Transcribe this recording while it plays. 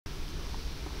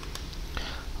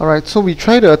Alright, so we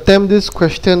try to attempt this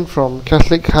question from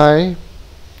Catholic High,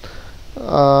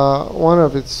 one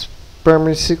of its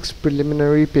primary 6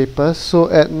 preliminary papers. So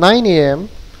at 9 a.m,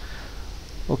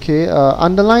 okay,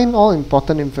 underline all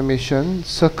important information,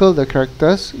 circle the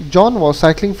characters. John was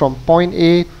cycling from point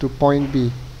A to point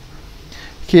B.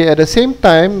 Okay, at the same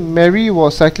time, Mary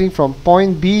was cycling from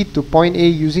point B to point A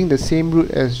using the same route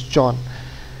as John.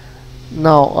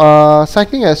 Now,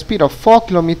 cycling at a speed of 4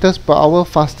 kilometers per hour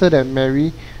faster than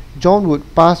Mary, John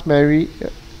would pass Mary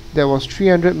that was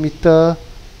 300 meters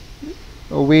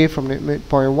away from the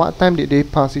midpoint. What time did they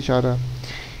pass each other?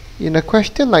 In a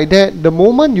question like that, the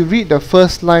moment you read the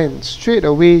first line, straight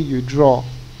away you draw.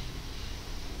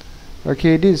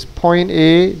 Okay, this is point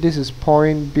A, this is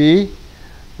point B.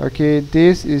 Okay,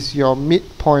 this is your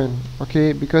midpoint.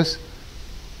 Okay, because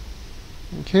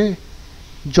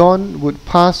John would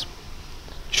pass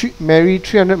Mary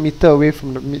 300 meters away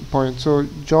from the midpoint. So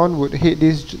John would head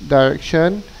this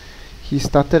direction. He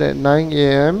started at 9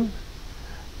 a.m.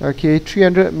 Okay,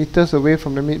 300 meters away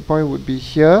from the midpoint would be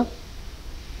here.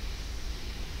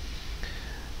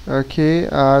 Okay,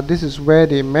 this is where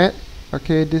they met.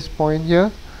 Okay, this point here.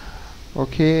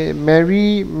 Okay,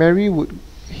 Mary would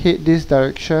head this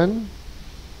direction.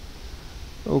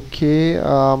 Okay,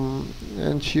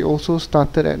 and she also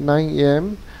started at 9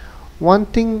 a.m. One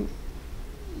thing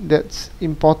that's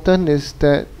important is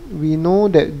that we know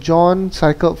that John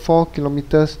cycled 4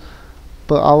 kilometers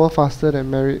per hour faster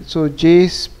than Mary. So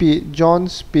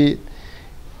John's speed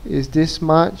is this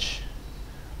much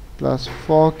plus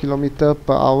 4 kilometers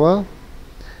per hour,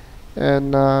 and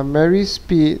Mary's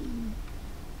speed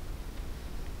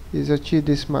is actually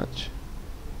this much.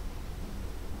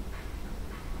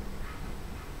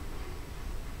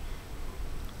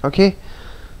 Okay,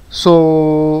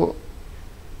 so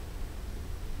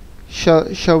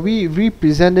shall we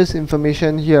represent this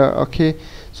information here? Okay,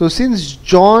 so since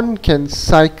John can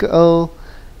cycle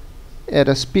at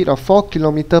a speed of 4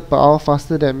 kilometers per hour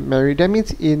faster than Mary, that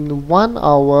means in 1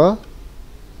 hour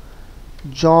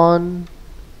John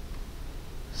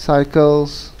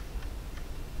cycles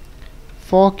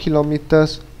 4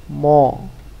 kilometers more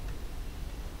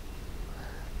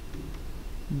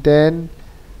than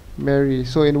Mary.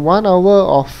 So in 1 hour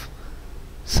of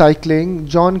cycling,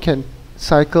 John can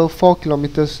cycle 4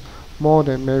 kilometers more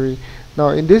than Mary. Now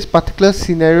in this particular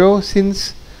scenario,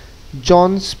 since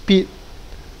John's speed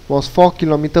was 4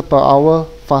 kilometers per hour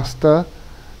faster,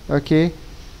 okay,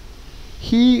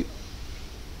 he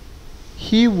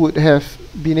would have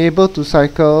been able to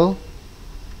cycle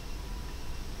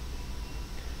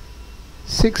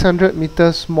 600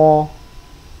 meters more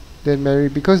than Mary,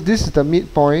 because this is the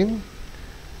midpoint.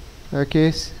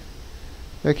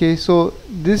 Okay, so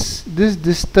this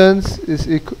distance is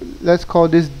let's call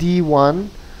this D1.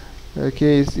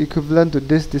 Okay, it's equivalent to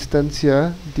this distance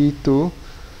here, D2.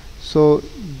 So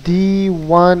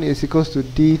D1 is equals to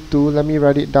D2. Let me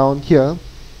write it down here.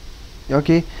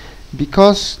 Okay,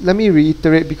 because let me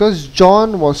reiterate, because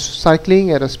John was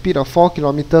cycling at a speed of 4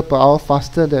 kilometers per hour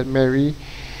faster than Mary,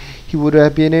 he would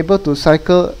have been able to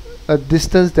cycle a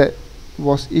distance that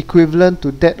was equivalent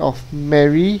to that of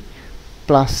Mary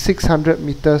plus 600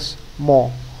 meters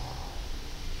more.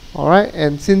 Alright,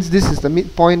 and since this is the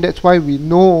midpoint, that's why we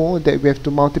know that we have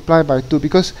to multiply by 2,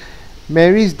 because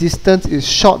Mary's distance is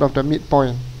short of the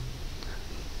midpoint.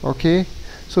 Okay,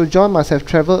 so John must have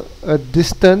traveled a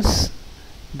distance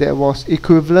that was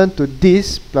equivalent to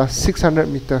this plus 600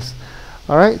 meters.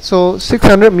 Alright, so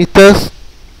 600 meters,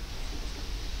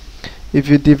 if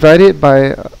you divide it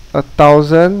by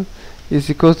 1000, is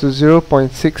equal to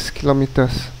 0.6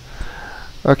 kilometers.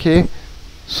 Okay,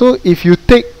 so if you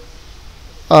take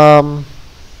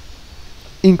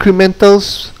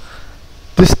incremental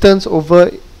distance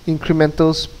over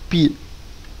incremental speed,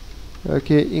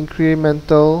 okay,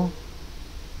 incremental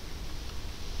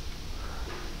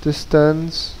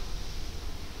distance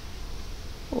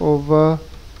over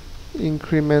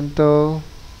incremental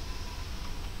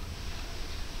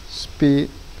speed,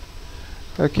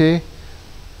 okay,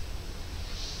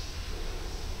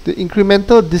 the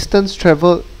incremental distance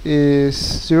traveled is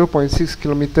 0.6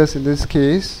 kilometers in this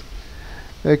case.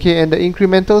 Okay, and the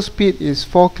incremental speed is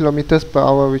 4 kilometers per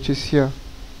hour, which is here.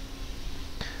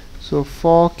 So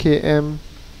 4 km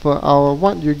per hour.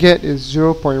 What you get is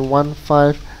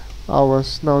 0.15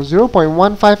 hours. Now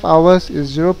 0.15 hours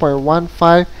is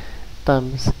 0.15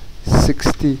 times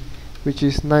 60, which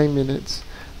is 9 minutes.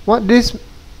 What this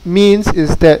means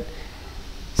is that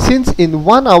since in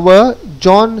 1 hour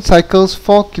John cycles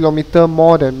 4 kilometers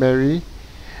more than Mary,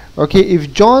 okay,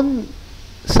 if John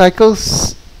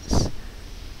cycles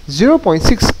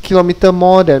 0.6 kilometers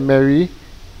more than Mary,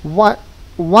 what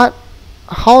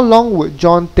how long would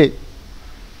John take?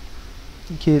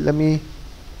 Okay,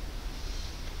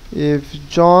 if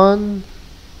John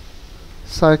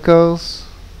cycles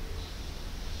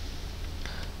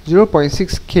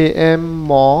 0.6 km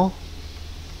more,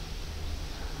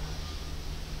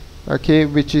 okay,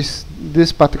 which is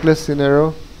this particular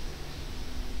scenario,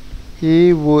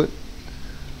 he would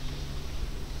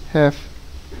have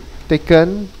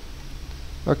taken,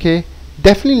 okay,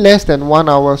 definitely less than 1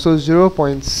 hour. So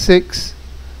 0.6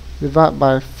 divided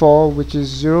by 4, which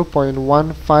is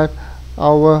 0.15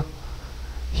 hour.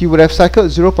 He would have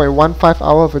cycled 0.15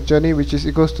 hour of a journey, which is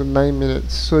equals to 9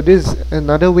 minutes. So this is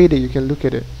another way that you can look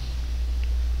at it.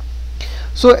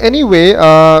 So anyway,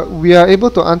 we are able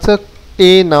to answer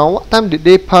A now. What time did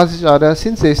they pass each other?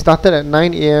 Since they started at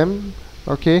 9 AM,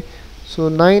 okay, so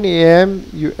 9 AM,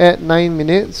 you add 9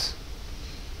 minutes,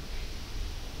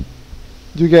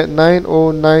 you get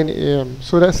 9:09 AM.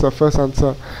 So that's the first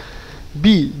answer.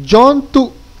 B, John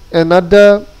took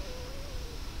another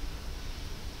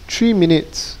 3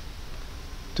 minutes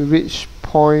to reach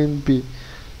point B.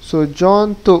 So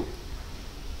John took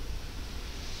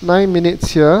 9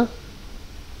 minutes here.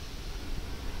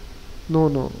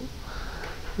 No.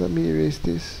 Let me erase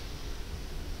this.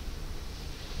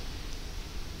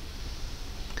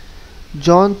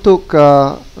 John took,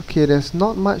 okay, there's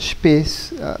not much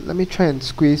space. Let me try and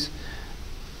squeeze.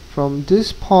 From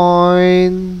this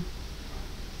point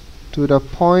to the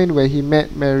point where he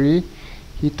met Mary,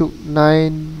 he took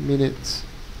 9 minutes.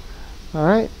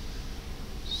 Alright.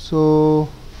 So,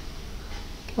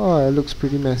 oh, it looks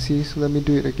pretty messy. So let me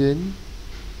do it again.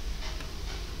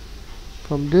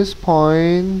 From this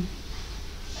point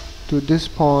to this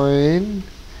point,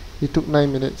 he took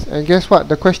 9 minutes. And guess what?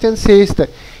 The question says that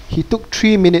he took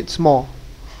 3 minutes more.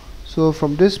 So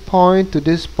from this point to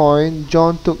this point,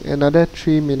 John took another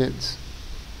 3 minutes.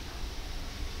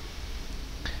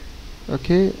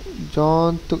 Okay,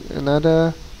 John took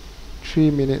another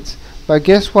 3 minutes. But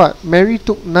guess what? Mary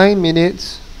took 9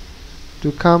 minutes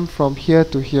to come from here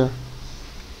to here.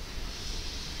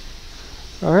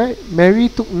 Alright, Mary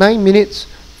took 9 minutes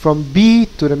from B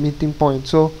to the meeting point.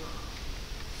 So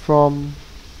from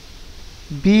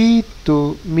B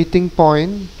to meeting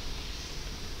point,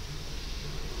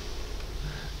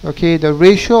 okay, the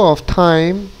ratio of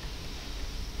time,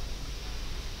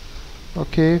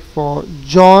 okay, for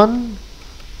John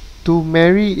to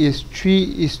Mary is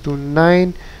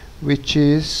 3:9, which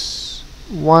is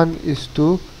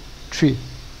 1:3.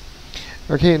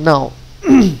 Okay, now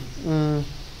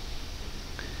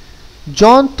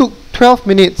John took 12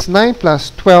 minutes. 9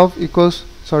 plus 12 equals,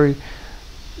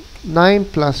 9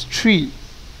 plus 3,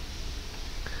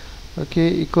 okay,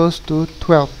 equals to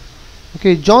 12.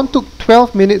 Okay, John took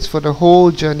 12 minutes for the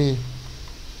whole journey.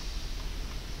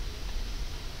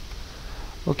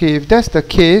 Okay, if that's the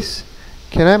case,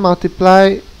 can I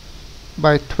multiply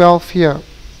by 12 here?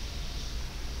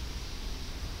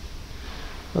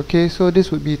 Okay, so this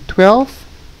would be 12.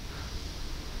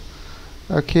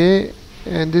 Okay,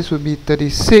 and this would be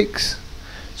 36.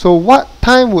 So what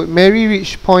time would Mary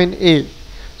reach point A?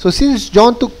 So since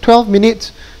John took 12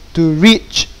 minutes to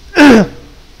reach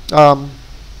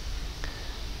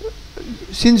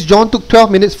since John took 12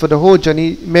 minutes for the whole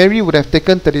journey, Mary would have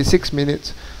taken 36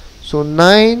 minutes. So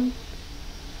 9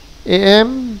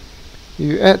 AM,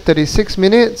 you add 36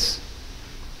 minutes,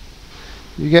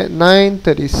 you get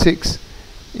 9:36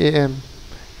 AM,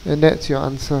 and that's your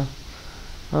answer.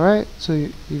 Alright, so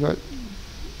you got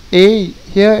A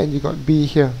here and you got B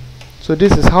here. So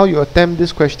this is how you attempt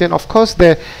this question. Of course,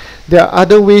 there are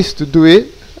other ways to do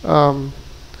it.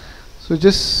 So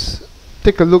just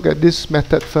take a look at this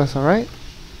method first. Alright.